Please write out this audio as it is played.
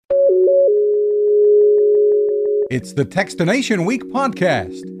It's the Techstination Week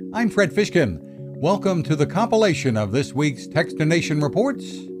podcast. I'm Fred Fishkin. Welcome to the compilation of this week's Techstination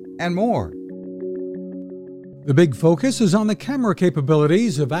reports and more. The big focus is on the camera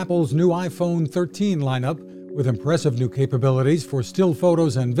capabilities of Apple's new iPhone 13 lineup, with impressive new capabilities for still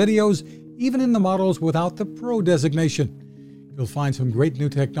photos and videos, even in the models without the Pro designation. You'll find some great new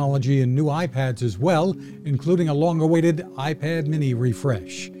technology in new iPads as well, including a long-awaited iPad mini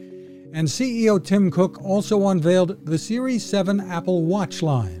refresh. And CEO Tim Cook also unveiled the Series 7 Apple Watch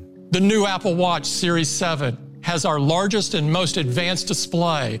line. The new Apple Watch Series 7 has our largest and most advanced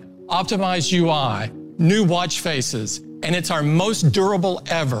display, optimized UI, new watch faces, and it's our most durable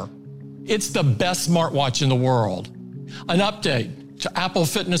ever. It's the best smartwatch in the world. An update to Apple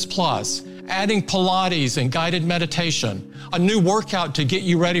Fitness Plus, adding Pilates and guided meditation, a new workout to get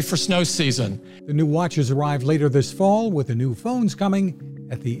you ready for snow season. The new watches arrive later this fall, with the new phones coming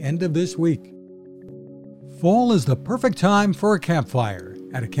at the end of this week. Fall is the perfect time for a campfire,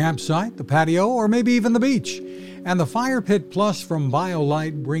 at a campsite, the patio, or maybe even the beach. And the Fire Pit Plus from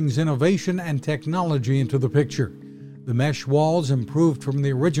BioLite brings innovation and technology into the picture. The mesh walls, improved from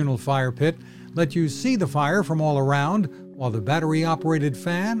the original Fire Pit, let you see the fire from all around, while the battery-operated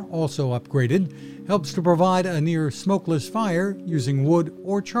fan, also upgraded, helps to provide a near smokeless fire using wood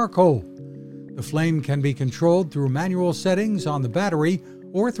or charcoal. The flame can be controlled through manual settings on the battery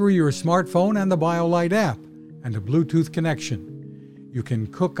or through your smartphone and the BioLite app, and a Bluetooth connection. You can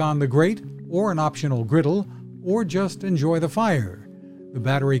cook on the grate or an optional griddle, or just enjoy the fire. The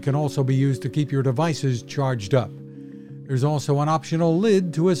battery can also be used to keep your devices charged up. There's also an optional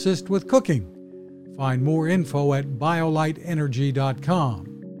lid to assist with cooking. Find more info at bioliteenergy.com.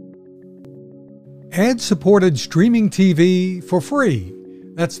 Ad-supported streaming TV for free.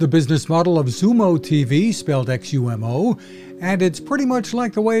 That's the business model of Xumo TV, spelled Xumo, and it's pretty much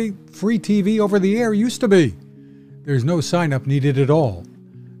like the way free TV over the air used to be. There's no sign-up needed at all.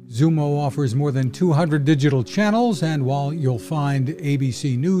 Xumo offers more than 200 digital channels, and while you'll find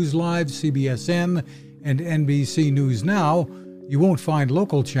ABC News Live, CBSN, and NBC News Now, you won't find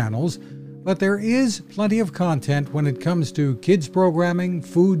local channels, but there is plenty of content when it comes to kids programming,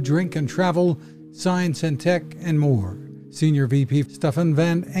 food, drink, and travel, science and tech, and more. Senior VP Stefan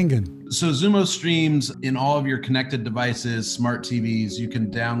Van Engen. So Xumo streams in all of your connected devices, smart TVs. You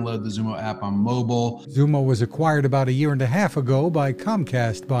can download the Xumo app on mobile. Xumo was acquired about a year and a half ago by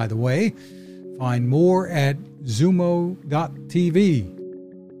Comcast, by the way. Find more at xumo.tv.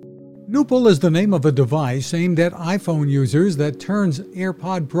 Nupul is the name of a device aimed at iPhone users that turns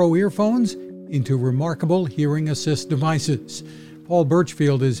AirPod Pro earphones into remarkable hearing assist devices. Paul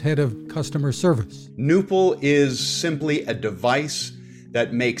Birchfield is head of customer service. Nupul is simply a device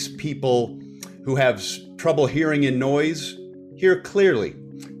that makes people who have trouble hearing in noise hear clearly.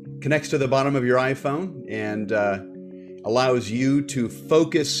 Connects to the bottom of your iPhone and allows you to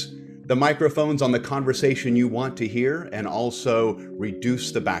focus the microphones on the conversation you want to hear and also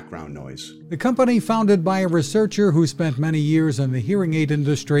reduce the background noise. The company, founded by a researcher who spent many years in the hearing aid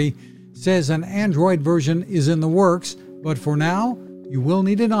industry, says an Android version is in the works, but for now, you will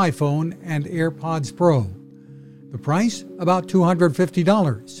need an iPhone and AirPods Pro. The price, about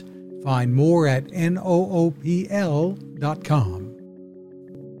 $250. Find more at noopl.com.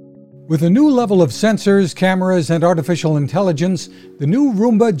 With a new level of sensors, cameras, and artificial intelligence, the new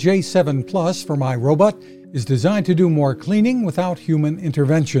Roomba J7 Plus from iRobot is designed to do more cleaning without human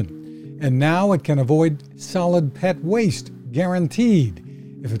intervention. And now it can avoid solid pet waste, guaranteed.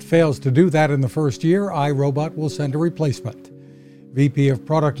 If it fails to do that in the first year, iRobot will send a replacement. VP of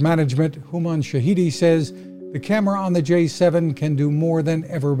Product Management Human Shahidi says the camera on the J7 can do more than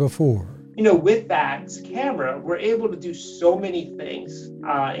ever before. With that camera, we're able to do so many things,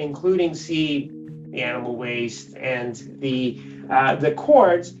 including see the animal waste and the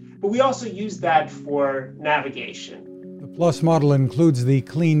cords, but we also use that for navigation. The Plus model includes the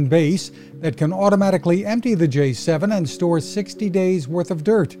Clean Base that can automatically empty the J7 and store 60 days worth of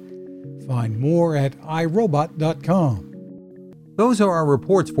dirt. Find more at iRobot.com. Those are our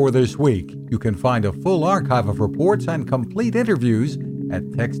reports for this week. You can find a full archive of reports and complete interviews at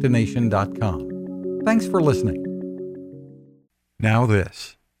Techstination.com. Thanks for listening. Now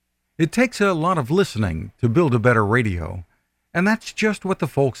this. It takes a lot of listening to build a better radio, and that's just what the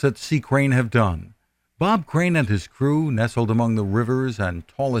folks at C. Crane have done. Bob Crane and his crew, nestled among the rivers and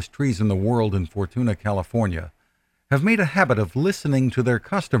tallest trees in the world in Fortuna, California, have made a habit of listening to their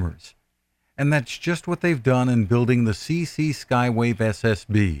customers. And that's just what they've done in building the CC Skywave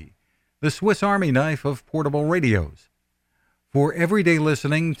SSB, the Swiss Army knife of portable radios. For everyday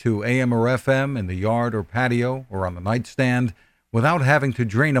listening to AM or FM in the yard or patio or on the nightstand without having to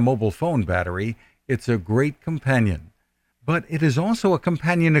drain a mobile phone battery, It's a great companion, but it is also a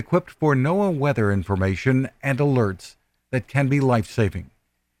companion equipped for NOAA weather information and alerts that can be life-saving.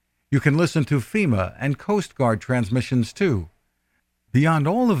 You can listen to FEMA and Coast Guard transmissions too. Beyond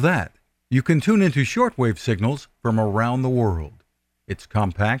all of that, you can tune into shortwave signals from around the world. It's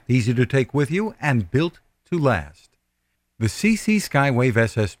compact, easy to take with you, and built to last. The CC Skywave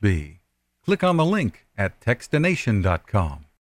SSB. Click on the link at Techstination.com.